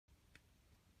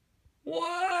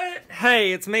What?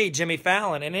 Hey, it's me, Jimmy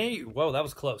Fallon, and whoa, that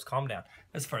was close. Calm down.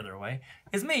 That's further away.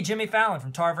 It's me, Jimmy Fallon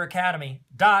from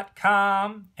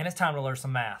TarverAcademy.com, and it's time to learn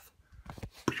some math.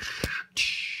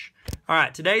 All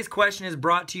right, today's question is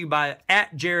brought to you by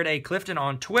 @JaredA.Clifton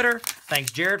on Twitter.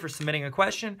 Thanks, Jared, for submitting a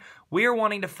question. We are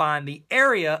wanting to find the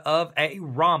area of a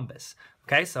rhombus.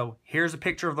 Okay, so here's a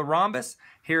picture of the rhombus.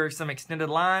 Here are some extended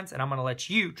lines, and I'm going to let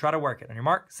you try to work it. On your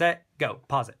mark, set, go.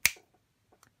 Pause it.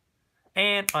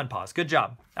 And unpause. Good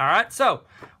job. All right, so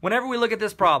whenever we look at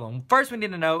this problem, first we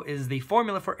need to know is the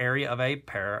formula for area of a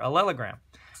parallelogram.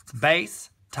 Base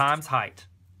times height.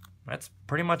 That's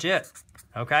pretty much it,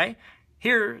 okay?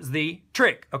 Here's the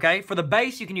trick, okay? For the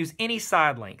base, you can use any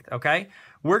side length, okay?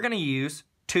 We're going to use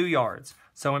 2 yards.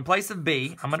 So in place of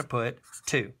B, I'm going to put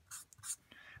 2.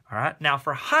 All right, now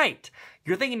for height,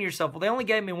 you're thinking to yourself, well, they only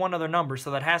gave me one other number,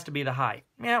 so that has to be the height.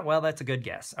 Yeah, well, that's a good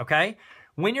guess, okay?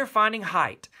 When you're finding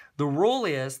height, the rule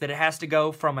is that it has to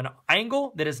go from an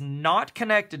angle that is not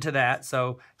connected to that,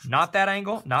 so not that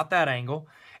angle,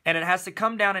 and it has to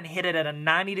come down and hit it at a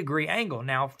 90-degree angle.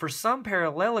 Now, for some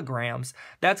parallelograms,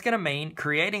 that's going to mean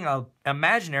creating an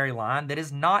imaginary line that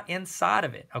is not inside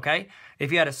of it, okay?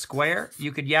 If you had a square,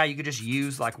 you could just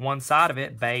use like one side of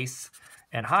it, base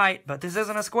and height, but this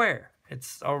isn't a square.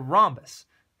 It's a rhombus,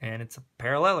 and it's a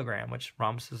parallelogram, which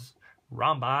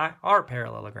rhombi are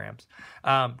parallelograms,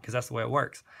 because that's the way it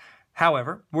works.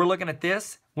 However, we're looking at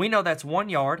this. We know that's 1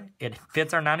 yard. It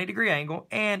fits our 90-degree angle,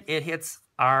 and it hits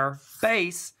our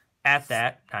base at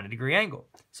that 90-degree angle.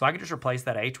 So I can just replace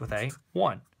that h with a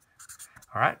 1.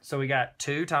 All right, so we got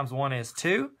 2 times 1 is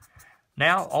 2.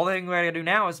 Now, all the thing we got to do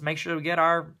now is make sure we get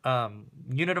our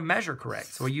unit of measure correct.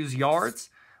 So we use yards.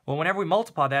 Well, whenever we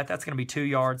multiply that, that's going to be 2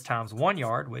 yards times 1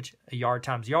 yard, which a yard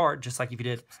times yard, just like if you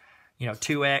did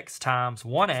 2x times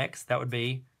 1x, that would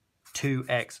be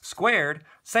 2x squared.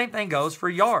 Same thing goes for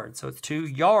yards. So it's 2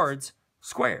 yards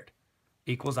squared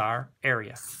equals our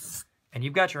area. And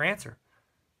you've got your answer.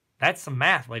 That's some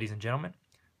math, ladies and gentlemen.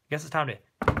 I guess it's time to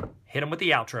hit them with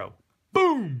the outro.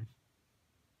 Boom!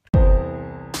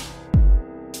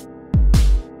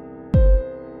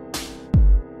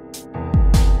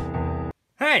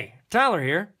 Hey, Tyler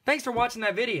here. Thanks for watching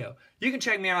that video. You can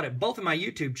check me out at both of my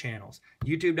YouTube channels.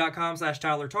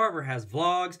 YouTube.com/TylerTarver has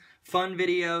vlogs, fun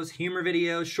videos, humor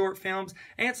videos, short films,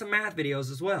 and some math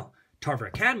videos as well.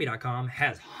 TarverAcademy.com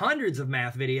has hundreds of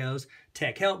math videos,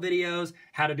 tech help videos,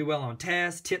 how to do well on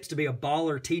tests, tips to be a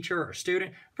baller teacher or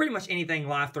student, pretty much anything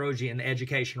life throws you in the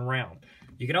education realm.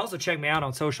 You can also check me out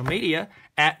on social media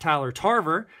at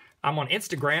 @TylerTarver. I'm on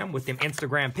Instagram with them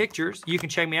Instagram pictures. You can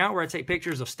check me out where I take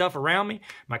pictures of stuff around me,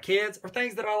 my kids, or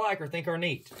things that I like or think are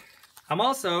neat. I'm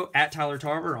also at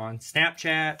 @TylerTarver on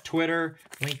Snapchat, Twitter,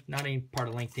 not any part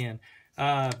of LinkedIn,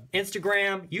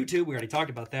 Instagram, YouTube, we already talked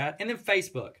about that, and then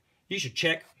Facebook. You should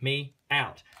check me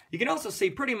out. You can also see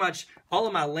pretty much all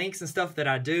of my links and stuff that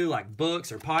I do, like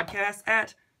books or podcasts,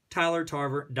 at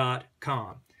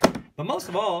TylerTarver.com. But most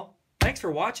of all, thanks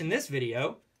for watching this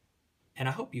video. And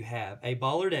I hope you have a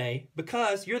baller day,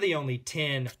 because you're the only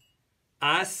 10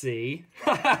 I see.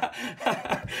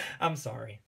 I'm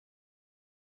sorry.